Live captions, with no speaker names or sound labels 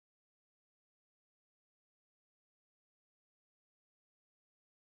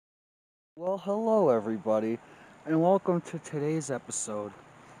Well, hello everybody, and welcome to today's episode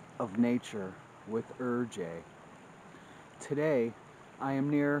of Nature with-ErrrJay. Today, I am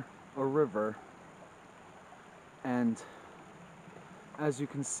near a river, and as you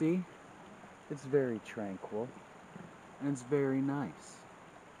can see, it's very tranquil, and it's very nice.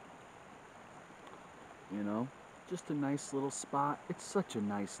 You know, just a nice little spot. It's such a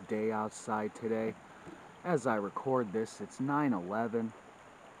nice day outside today. As I record this, it's 9/11.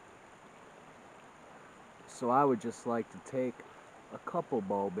 So I would just like to take a couple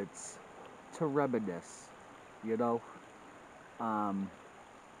moments to reminisce, you know. Um,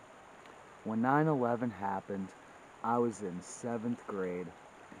 when 9/11 happened, I was in 7th grade.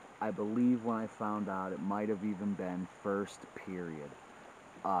 I believe when I found out it might have even been first period.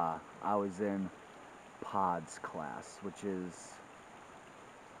 I was in PODS class, which is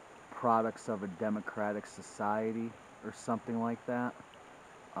Products of a Democratic Society or something like that.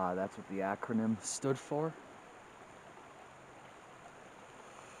 That's what the acronym stood for.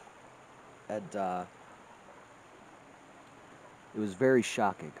 And it was very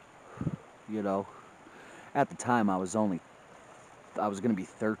shocking, you know. At the time, I was going to be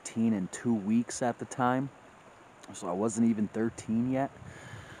 13 in 2 weeks at the time, so I wasn't even 13 yet.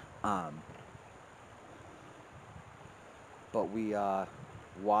 Um, but we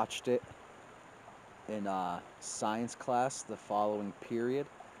watched it in science class the following period.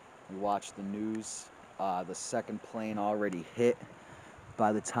 We watched the news. The second plane already hit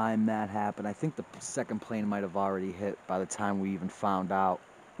by the time that happened. I think the second plane might have already hit by the time we even found out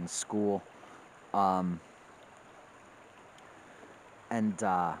in school. Um, and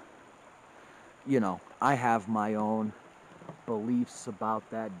I have my own beliefs about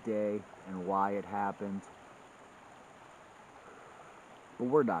that day and why it happened. But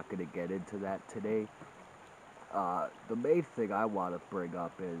we're not going to get into that today. The main thing I want to bring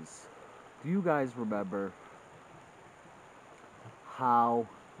up is, do you guys remember how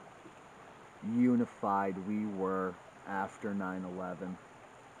unified we were after 9/11?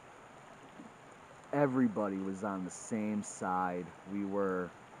 Everybody was on the same side. We were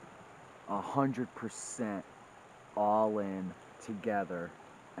 100% all in together.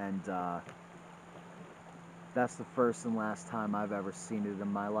 And that's the first and last time I've ever seen it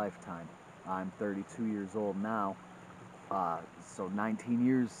in my lifetime. I'm 32 years old now, so 19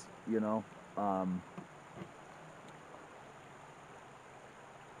 years,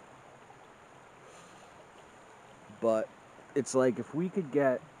 but it's like if we could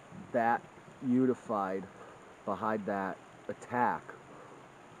get that unified behind that attack,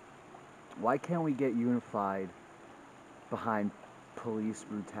 why can't we get unified behind police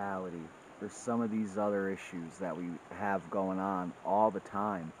brutality or some of these other issues that we have going on all the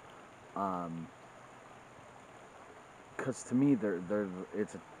time? Because to me,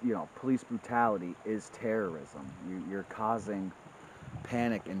 police brutality is terrorism. You're causing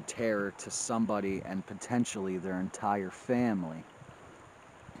panic and terror to somebody and potentially their entire family.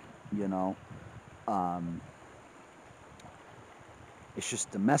 You know, um, it's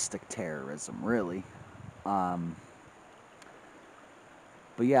just domestic terrorism, really. Um,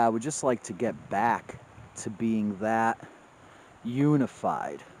 but yeah, I would just like to get back to being that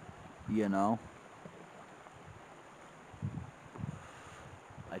unified. You know,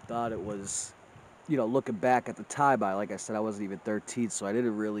 I thought it was, looking back at the time, like I said, I wasn't even 13, so I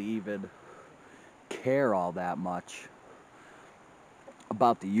didn't really even care all that much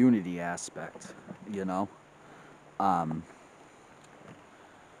about the unity aspect, you know. Um,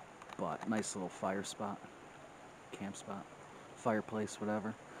 but nice little fire spot, camp spot, fireplace,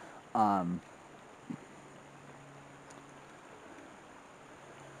 whatever. Um,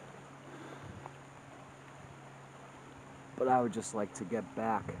 but I would just like to get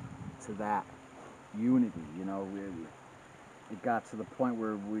back to that unity, it got to the point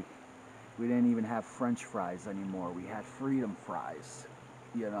where we didn't even have French fries anymore. We had freedom fries,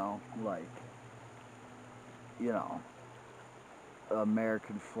 like, you know,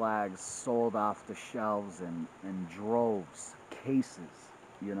 American flags sold off the shelves in droves, cases,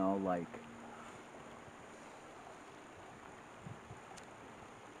 like.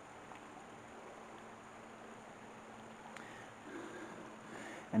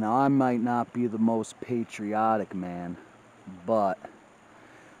 And now I might not be the most patriotic man, but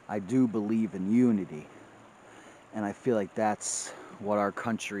I do believe in unity. And I feel like that's what our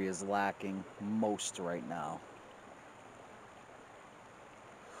country is lacking most right now.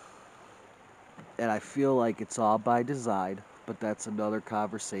 And I feel like it's all by design, but that's another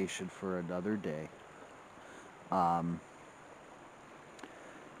conversation for another day. Um,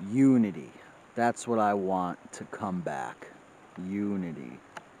 Unity. That's what I want to come back. Unity.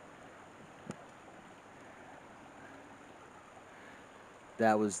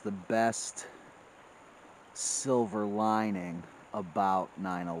 that was the best silver lining about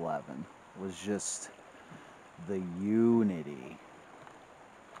 9/11 was just the unity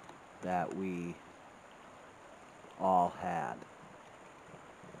that we all had.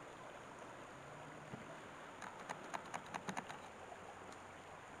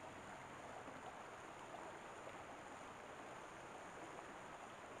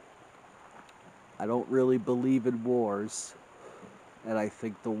 I don't really believe in wars, and I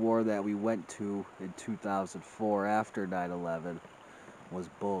think the war that we went to in 2004 after 9/11 was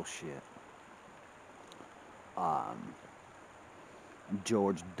bullshit.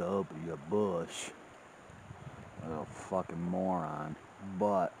 George W. Bush, a fucking moron,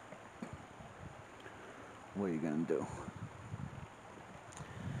 but what are you gonna do?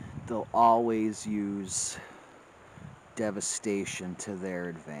 They'll always use devastation to their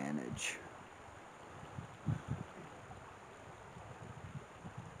advantage.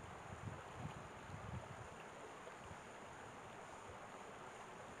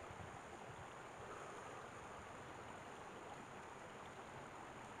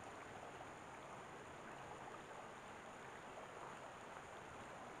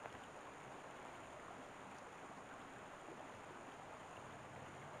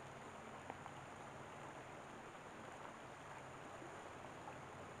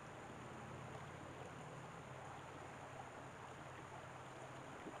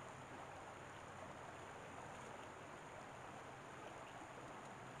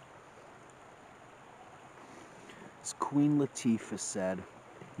 As Queen Latifah said,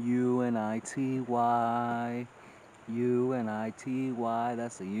 U-N-I-T-Y, U-N-I-T-Y,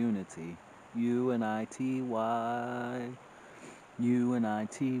 that's a unity. U-N-I-T-Y,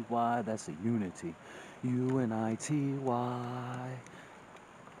 U-N-I-T-Y, that's a unity. U-N-I-T-Y.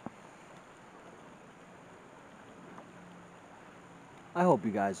 I hope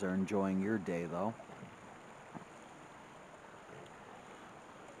you guys are enjoying your day, though.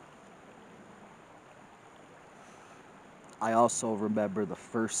 I also remember the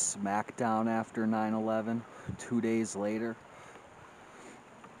first SmackDown after 9/11, 2 days later,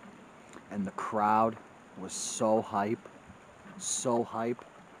 and the crowd was so hype,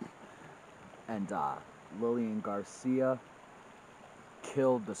 and Lillian Garcia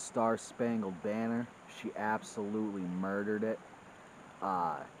killed the Star Spangled Banner. She absolutely murdered it.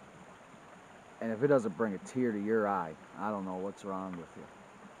 And if it doesn't bring a tear to your eye, I don't know what's wrong with you.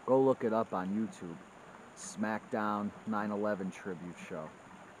 Go look it up on YouTube. SmackDown 9/11 tribute show.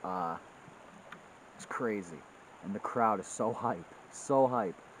 It's crazy. And the crowd is so hype. So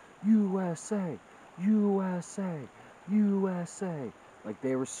hype. USA! USA! USA! Like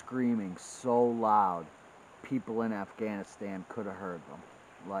they were screaming so loud, people in Afghanistan could have heard them.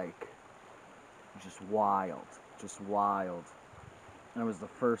 Like, just wild. Just wild. And it was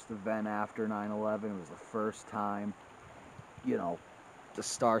the first event after 9/11. It was the first time, you know, the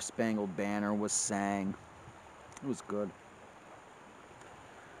Star Spangled Banner was sang. It was good.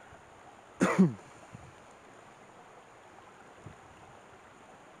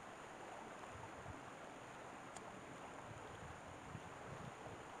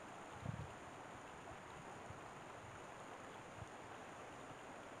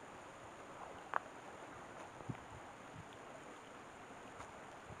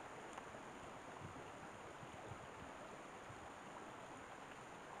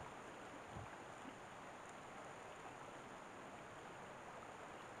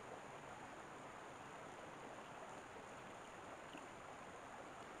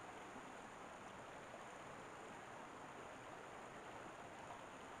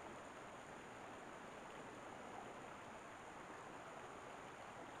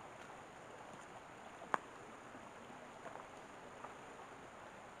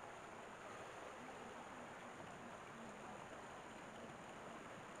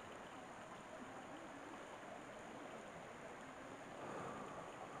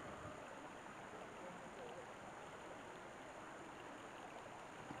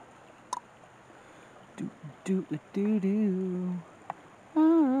 Do do do do.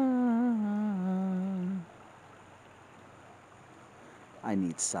 I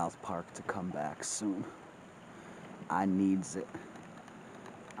need South Park to come back soon. I needs it.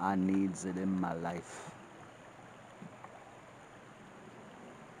 I needs it in my life.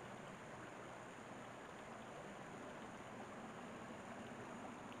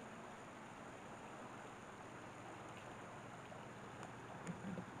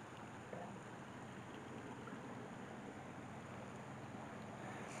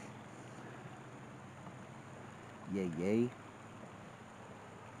 Yay, yay.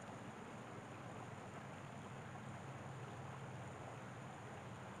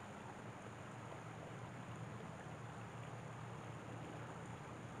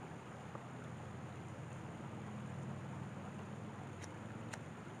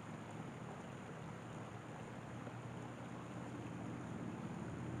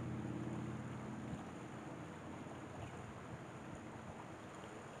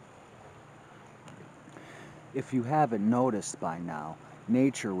 If you haven't noticed by now,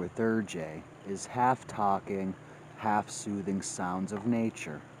 Nature with ErrrJay is half talking, half soothing sounds of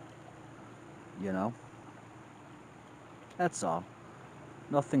nature. You know? That's all.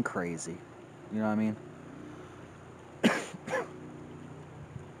 Nothing crazy. You know what I mean?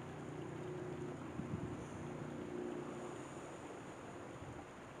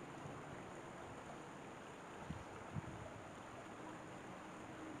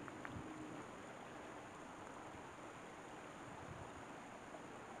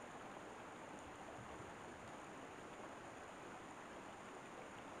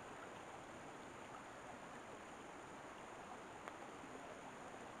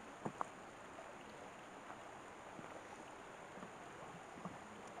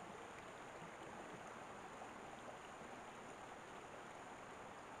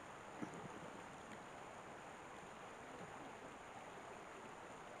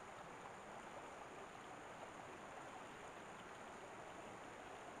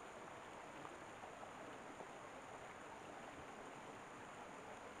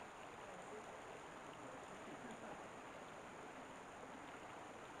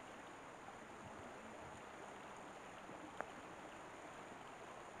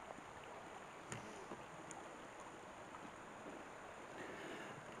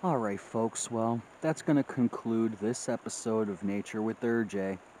 Alright, folks, well, that's going to conclude this episode of Nature with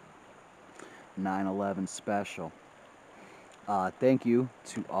ErrrJay 9/11 special. Thank you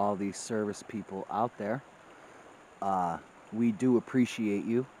to all these service people out there. We do appreciate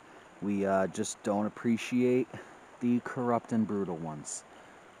you. We just don't appreciate the corrupt and brutal ones.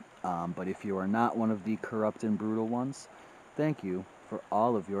 But if you are not one of the corrupt and brutal ones, thank you for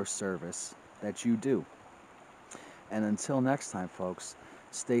all of your service that you do. And until next time, folks,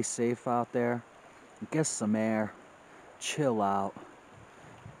 stay safe out there, get some air, chill out,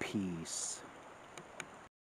 peace.